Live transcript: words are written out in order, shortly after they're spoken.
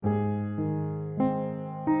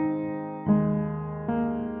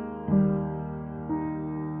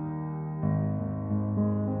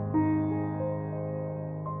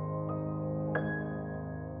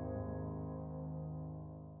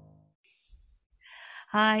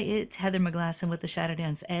Hi, it's Heather McGlasson with the Shadow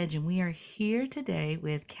Dance Edge, and we are here today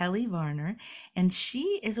with Kelly Varner, and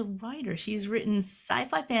she is a writer. She's written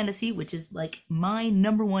sci-fi fantasy, which is like my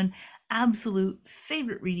number one absolute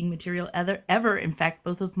favorite reading material ever. In fact,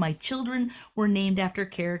 both of my children were named after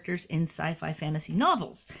characters in sci-fi fantasy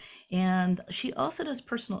novels. And she also does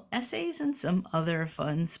personal essays and some other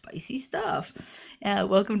fun, spicy stuff.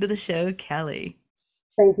 Welcome to the show, Kelly.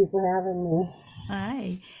 Thank you for having me.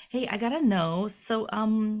 Hi. Hey, I gotta know.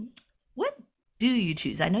 What do you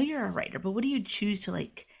choose? I know you're a writer, but what do you choose to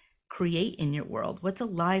like create in your world? What's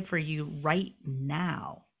alive for you right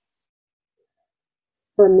now?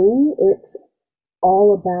 For me, it's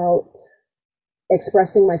all about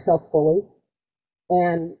expressing myself fully,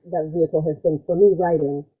 and the vehicle has been for me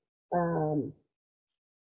writing. Um,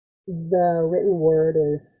 the written word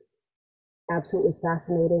is absolutely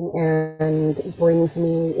fascinating and brings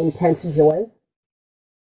me intense joy,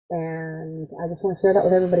 and I just want to share that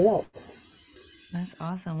with everybody else. That's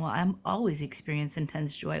awesome. Well, I'm always experience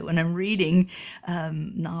intense joy when I'm reading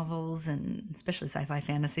novels and especially sci-fi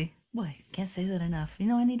fantasy. Boy, can't say that enough.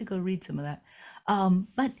 I need to go read some of that.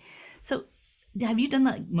 But so have you done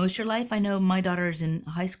that most of your life? I know my daughters in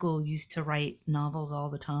high school used to write novels all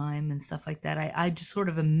the time and stuff like that. I just sort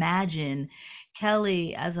of imagine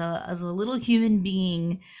Kelly as a little human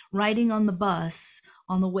being riding on the bus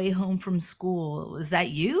on the way home from school. Was that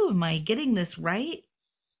you? Am I getting this right?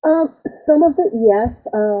 Some of it, yes.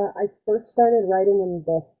 I first started writing in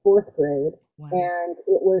the fourth grade, Wow. and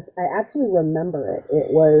I actually remember it.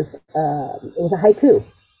 It was a haiku,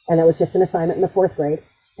 and it was just an assignment in the fourth grade.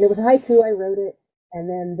 And it was a haiku, I wrote it, and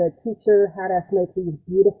then the teacher had us make these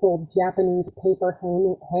beautiful Japanese paper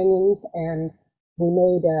hangings, and we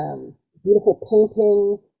made beautiful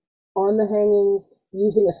painting on the hangings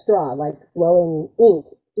using a straw, like blowing ink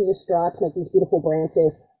through the straw to make these beautiful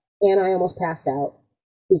branches. And I almost passed out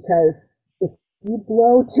because if you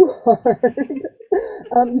blow too hard,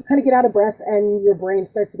 you kind of get out of breath and your brain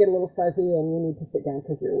starts to get a little fuzzy and you need to sit down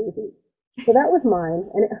because you're woozy. So that was mine,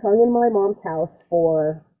 and it hung in my mom's house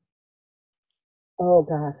for, oh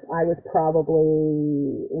gosh, I was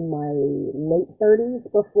probably in my late 30s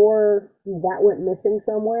before that went missing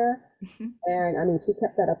somewhere. And I mean, she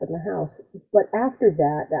kept that up in the house. But after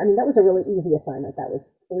that, I mean, that was a really easy assignment. That was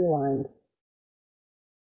 3 lines.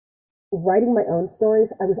 Writing my own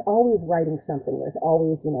stories, I was always writing something. There's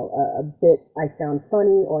always, a bit I found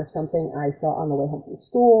funny or something I saw on the way home from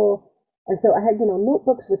school. And so I had,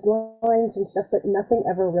 notebooks with lines and stuff, but nothing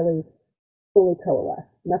ever really fully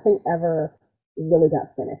coalesced. Nothing ever really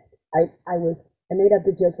got finished. I made up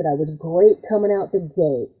the joke that I was great coming out the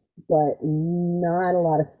gate, but not a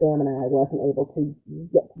lot of stamina. I wasn't able to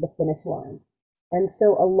get to the finish line. And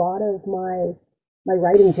so a lot of my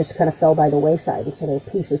writing just kind of fell by the wayside. And so there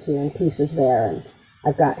are pieces here and pieces there. And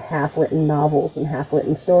I've got half written novels and half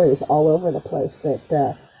written stories all over the place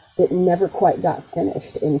that never quite got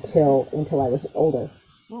finished until I was older,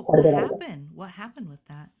 Well, quite a what bit older. happened? What happened with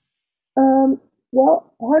that? Um,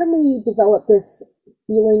 well, part of me developed this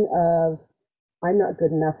feeling of I'm not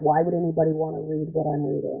good enough. Why would anybody want to read what I'm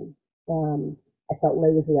reading? I felt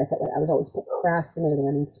lazy. I felt like I was always procrastinating.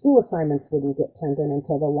 I mean, school assignments wouldn't get turned in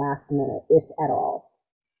until the last minute, if at all.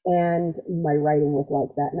 And my writing was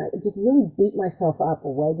like that. And I just really beat myself up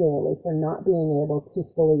regularly for not being able to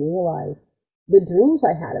fully realize the dreams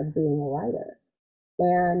I had of being a writer.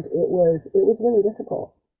 And it was really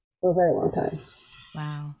difficult for a very long time.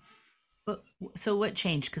 Wow. But so what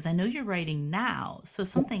changed? Because I know you're writing now, so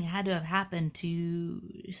something had to have happened to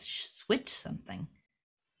switch something.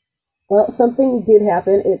 Well, something did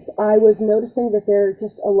happen. I was noticing that there are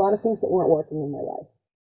just a lot of things that weren't working in my life.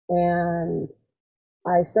 And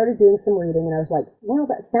I started doing some reading and I was like, wow,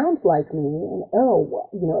 that sounds like me. And oh,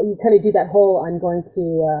 you kind of do that whole I'm going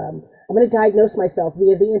to diagnose myself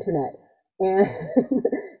via the internet. And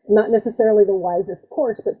it's not necessarily the wisest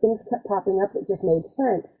course, but things kept popping up that just made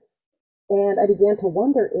sense. And I began to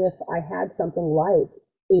wonder if I had something like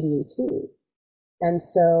ADHD. And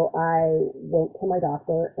so I went to my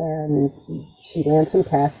doctor and she ran some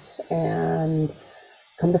tests and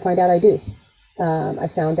come to find out I do. I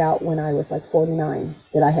found out when I was like 49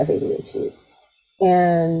 that I have ADHD.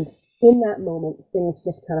 And in that moment, things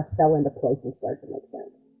just kind of fell into place and started to make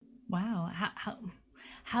sense. Wow.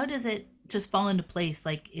 How does it just fall into place?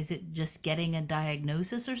 Like, is it just getting a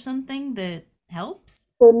diagnosis or something that helps?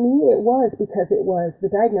 For me, it was because the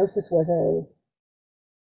diagnosis was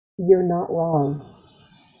you're not wrong.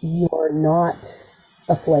 You're not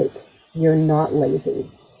a flake. You're not lazy.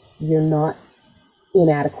 You're not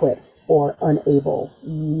inadequate or unable.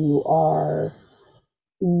 You are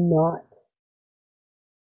not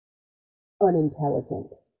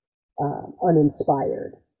unintelligent,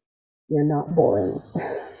 uninspired. You're not boring.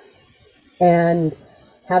 And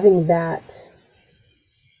having that,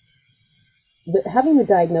 having the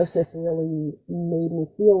diagnosis really made me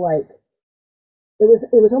feel like it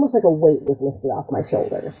was almost like a weight was lifted off my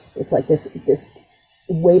shoulders. It's like this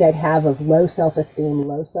weight I'd have of low self-esteem,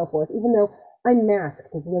 low self-worth, even though I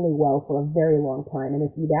masked really well for a very long time. And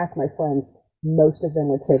if you'd ask my friends, most of them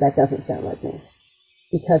would say that doesn't sound like me,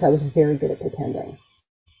 because I was very good at pretending.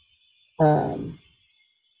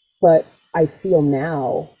 But I feel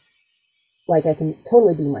now like I can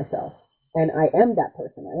totally be myself. And I am that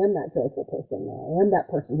person. I am that joyful person now. I am that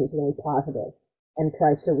person who's really positive and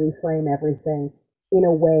tries to reframe everything in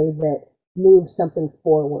a way that moves something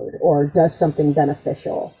forward or does something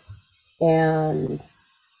beneficial. And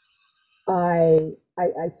I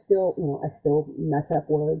still, I still mess up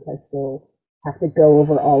words. I still have to go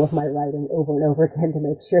over all of my writing over and over again to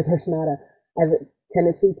make sure there's not I have a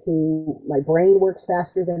tendency to, my brain works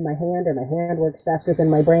faster than my hand, or my hand works faster than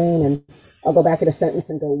my brain, and I'll go back at a sentence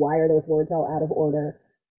and go, why are those words all out of order?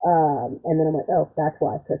 And then I'm like, oh, that's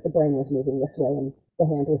why, because the brain was moving this way and the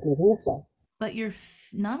hand was moving this way. But you're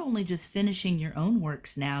not only just finishing your own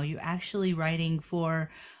works now, you're actually writing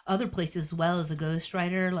for other places as well as a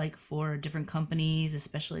ghostwriter, like for different companies,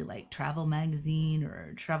 especially like Travel Magazine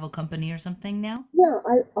or Travel Company or something now. Yeah,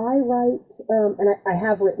 I write, and I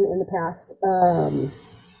have written in the past,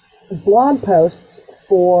 blog posts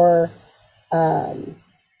for um,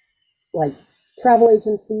 like travel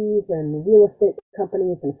agencies and real estate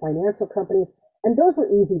companies and financial companies, and those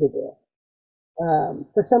were easy to do.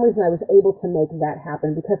 For some reason, I was able to make that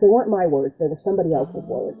happen because they weren't my words; they were somebody else's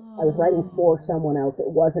words. I was writing for Oh. someone else. It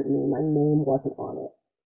wasn't me. My name wasn't on it.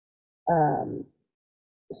 Um,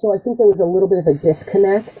 so I think there was a little bit of a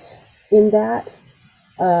disconnect in that.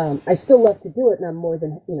 I still love to do it, and I'm more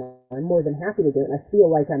than happy to do it. And I feel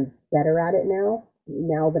like I'm better at it now.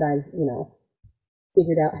 Now that I've,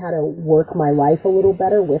 figured out how to work my life a little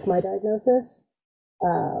better with my diagnosis.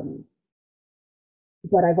 Um,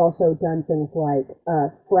 but I've also done things like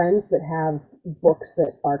friends that have books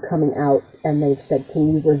that are coming out, and they've said,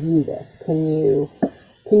 "Can you review this? Can you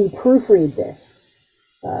proofread this?"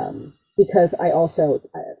 Because I also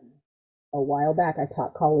a while back I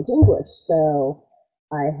taught college English, so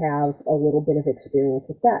I have a little bit of experience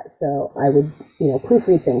with that. So I would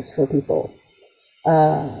proofread things for people,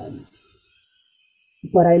 um,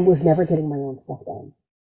 but I was never getting my own stuff done.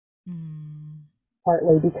 Hmm.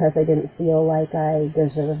 Partly because I didn't feel like I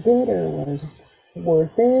deserved it or was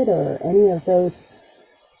worth it or any of those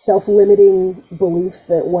self-limiting beliefs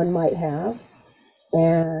that one might have.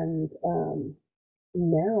 And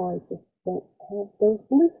now I just don't have those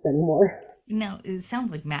beliefs anymore. Now, it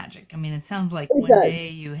sounds like magic. I mean, it sounds like It one does. day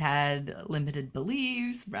you had limited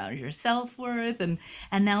beliefs around your self-worth, and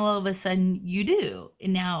now all of a sudden you do.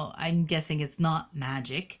 And now I'm guessing it's not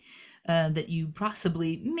magic, that you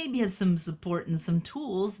possibly maybe have some support and some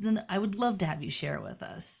tools. Then I would love to have you share with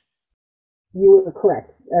us. You were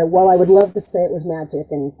correct. Well, I would love to say it was magic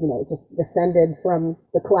and, it just descended from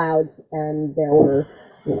the clouds and there were,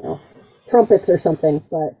 you know, trumpets or something.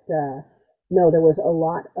 But no, there was a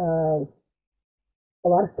lot of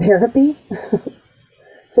therapy.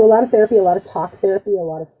 So a lot of therapy, a lot of talk therapy, a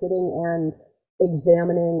lot of sitting and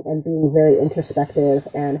examining and being very introspective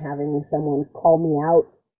and having someone call me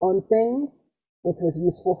out on things, which was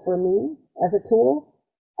useful for me as a tool.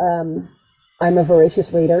 Um, I'm a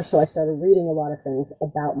voracious reader, so I started reading a lot of things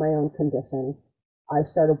about my own condition. I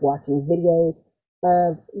started watching videos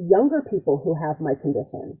of younger people who have my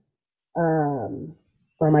condition, um,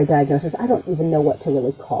 or my diagnosis. I don't even know what to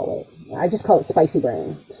really call it. I just call it spicy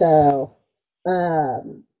brain. So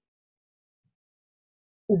um,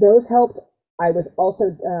 those helped. I was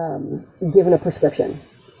also given a prescription.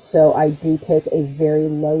 So I do take a very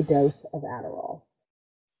low dose of Adderall.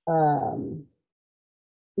 Um,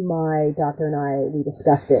 my doctor and we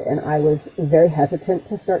discussed it, and I was very hesitant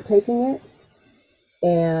to start taking it.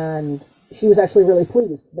 And she was actually really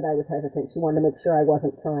pleased that I was hesitant. She wanted to make sure I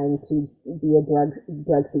wasn't trying to be a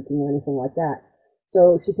drug seeking or anything like that.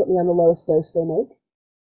 So she put me on the lowest dose they make,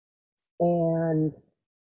 and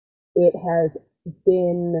it has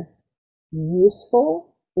been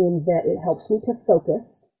useful in that it helps me to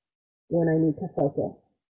focus when I need to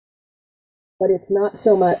focus. But it's not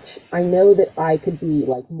so much, I know that I could be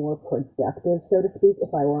like more productive, so to speak,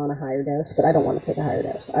 if I were on a higher dose, but I don't want to take a higher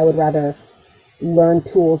dose. I would rather learn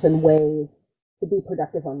tools and ways to be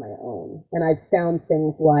productive on my own. And I've found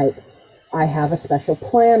things like I have a special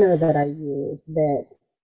planner that I use that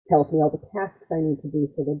tells me all the tasks I need to do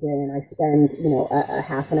for the day, and I spend, a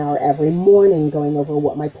half an hour every morning going over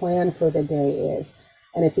what my plan for the day is.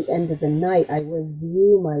 And at the end of the night, I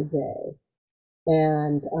review my day,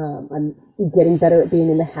 and I'm getting better at being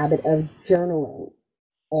in the habit of journaling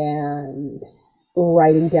and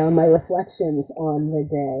writing down my reflections on the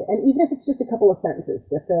day. And even if it's just a couple of sentences,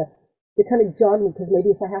 just to kind of jog me, because maybe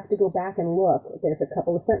if I have to go back and look, there's a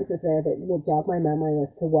couple of sentences there that will jog my memory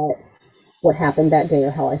as to what happened that day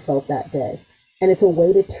or how I felt that day. And it's a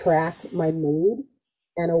way to track my mood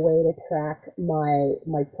and a way to track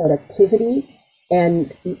my productivity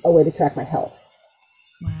and a way to track my health.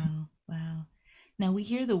 Wow. Wow. Now we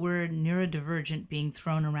hear the word neurodivergent being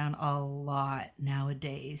thrown around a lot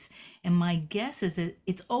nowadays. And my guess is that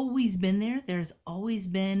it's always been there. There's always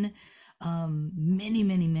been many,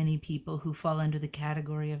 many, many people who fall under the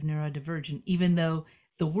category of neurodivergent, even though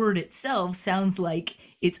the word itself sounds like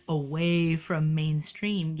it's away from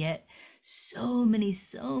mainstream. Yet so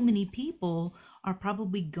many people are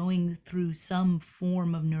probably going through some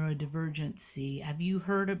form of neurodivergency. Have you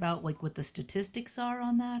heard about like what the statistics are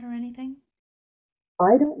on that or anything?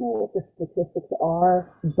 I don't know what the statistics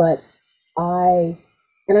are, but I,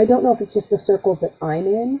 and I don't know if it's just the circle that I'm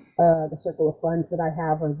in, the circle of friends that I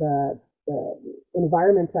have, or the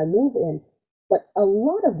environments I move in, but a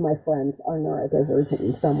lot of my friends are neurodivergent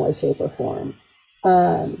in some way, shape, or form.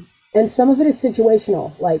 And some of it is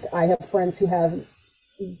situational. Like I have friends who have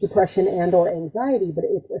depression and or anxiety, but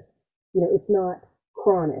it's not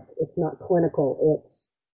chronic, it's not clinical,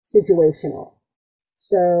 it's situational.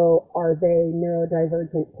 So are they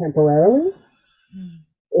neurodivergent temporarily? Mm.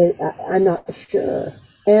 I'm not sure.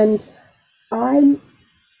 And I'm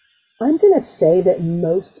I'm going to say that I'm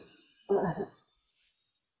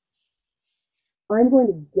going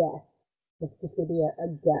to guess, it's just going to be a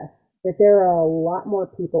guess, that there are a lot more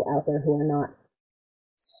people out there who are not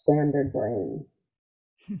standard brain.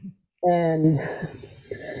 And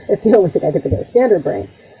it's the only thing I could think of, standard brain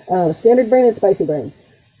and spicy brain.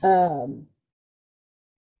 Um,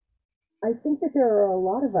 I think that there are a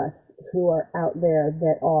lot of us who are out there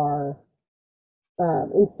that are,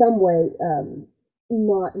 in some way,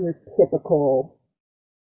 not your typical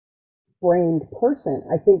brained person.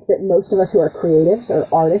 I think that most of us who are creatives or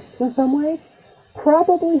artists in some way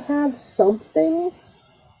probably have something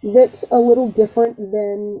that's a little different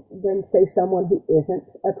than say someone who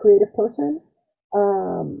isn't a creative person.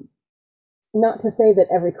 Um, Not to say that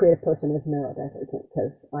every creative person is neurodivergent,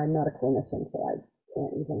 because I'm not a clinician, so I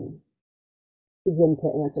can't even begin to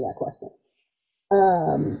answer that question.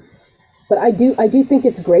 Um, but I do think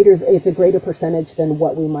it's a greater percentage than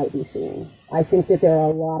what we might be seeing. I think that there are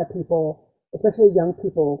a lot of people, especially young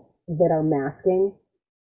people, that are masking,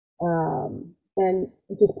 and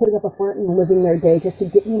just putting up a front and living their day just to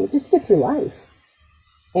get through life.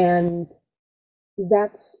 And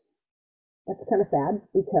that's that's kind of sad,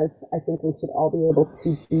 because I think we should all be able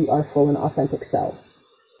to be our full and authentic selves.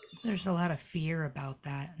 There's a lot of fear about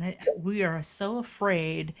that. We are so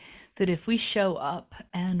afraid that if we show up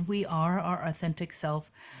and we are our authentic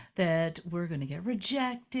self, that we're going to get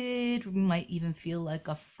rejected. We might even feel like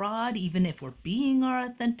a fraud, even if we're being our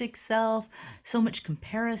authentic self. So much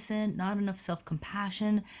comparison, not enough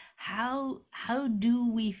self-compassion. How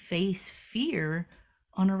do we face fear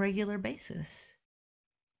on a regular basis?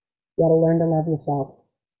 You got to learn to love yourself.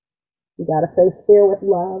 You got to face fear with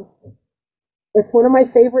love. It's one of my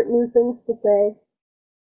favorite new things to say.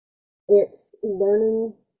 It's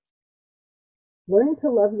learning to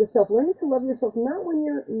love yourself. Learning to love yourself not when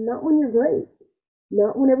you're great,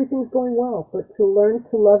 not when everything's going well, but to learn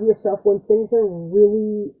to love yourself when things are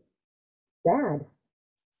really bad,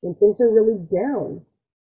 when things are really down,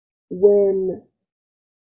 when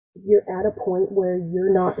you're at a point where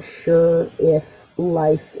you're not sure if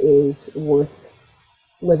life is worth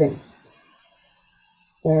living.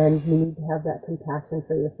 And you need to have that compassion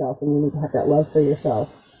for yourself, and you need to have that love for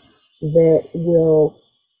yourself that will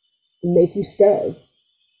make you stay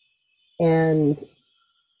and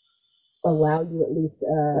allow you at least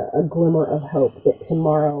a glimmer of hope that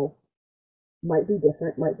tomorrow might be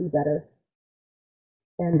different, might be better,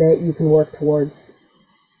 and that you can work towards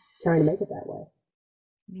trying to make it that way.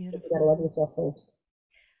 But you got to Beautiful. love yourself first.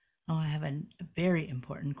 Oh, I have a very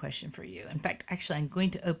important question for you. In fact, actually, I'm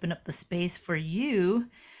going to open up the space for you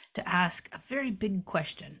to ask a very big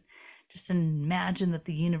question. Just imagine that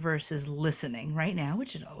the universe is listening right now,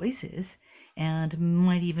 which it always is, and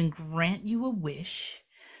might even grant you a wish.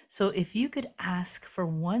 So, if you could ask for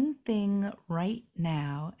one thing right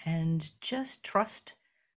now and just trust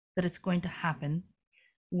that it's going to happen,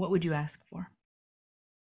 what would you ask for?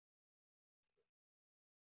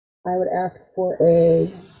 I would ask for a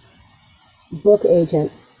book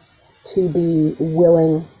agent to be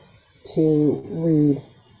willing to read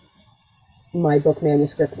my book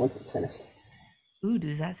manuscript once it's finished. Ooh,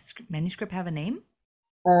 does that manuscript have a name?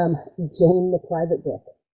 Jane the Private Dick.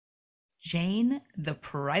 Jane the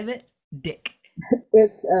Private Dick.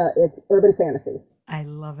 It's urban fantasy. I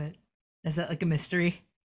love it. Is that like a mystery?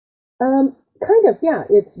 Kind of, yeah.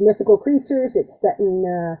 It's mythical creatures. It's set in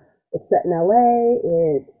L.A.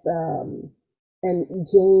 And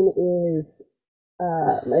Jane is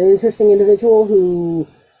an interesting individual who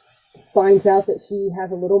finds out that she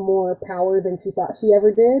has a little more power than she thought she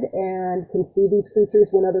ever did, and can see these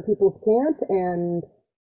creatures when other people can't, and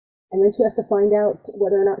then she has to find out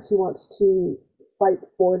whether or not she wants to fight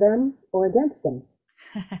for them or against them.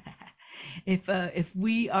 If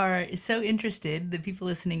we are so interested, the people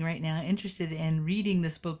listening right now interested in reading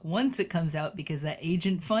this book once it comes out, because that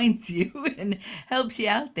agent finds you and helps you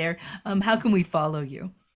out there, how can we follow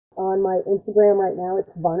you? On my Instagram right now,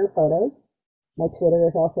 it's Varner Photos. My Twitter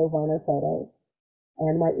is also Varner Photos.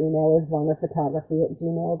 And my email is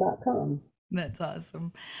varnerphotography@gmail.com. That's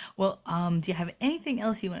awesome. Well, do you have anything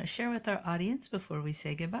else you want to share with our audience before we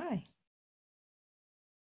say goodbye?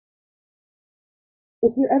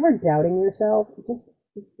 If you're ever doubting yourself, just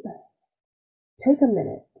take a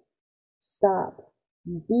minute, stop,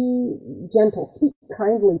 be gentle, speak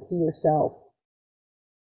kindly to yourself,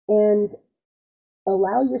 and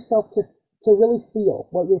allow yourself to really feel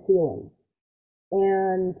what you're feeling.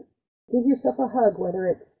 And give yourself a hug, whether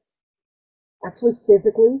it's actually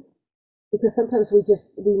physically, because sometimes we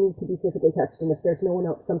need to be physically touched, and if there's no one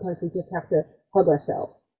else, sometimes we just have to hug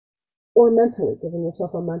ourselves. Or mentally, giving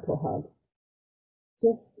yourself a mental hug.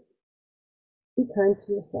 Just be kind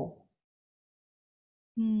to yourself.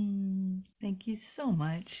 Thank you so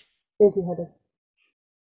much. Thank you, Heather.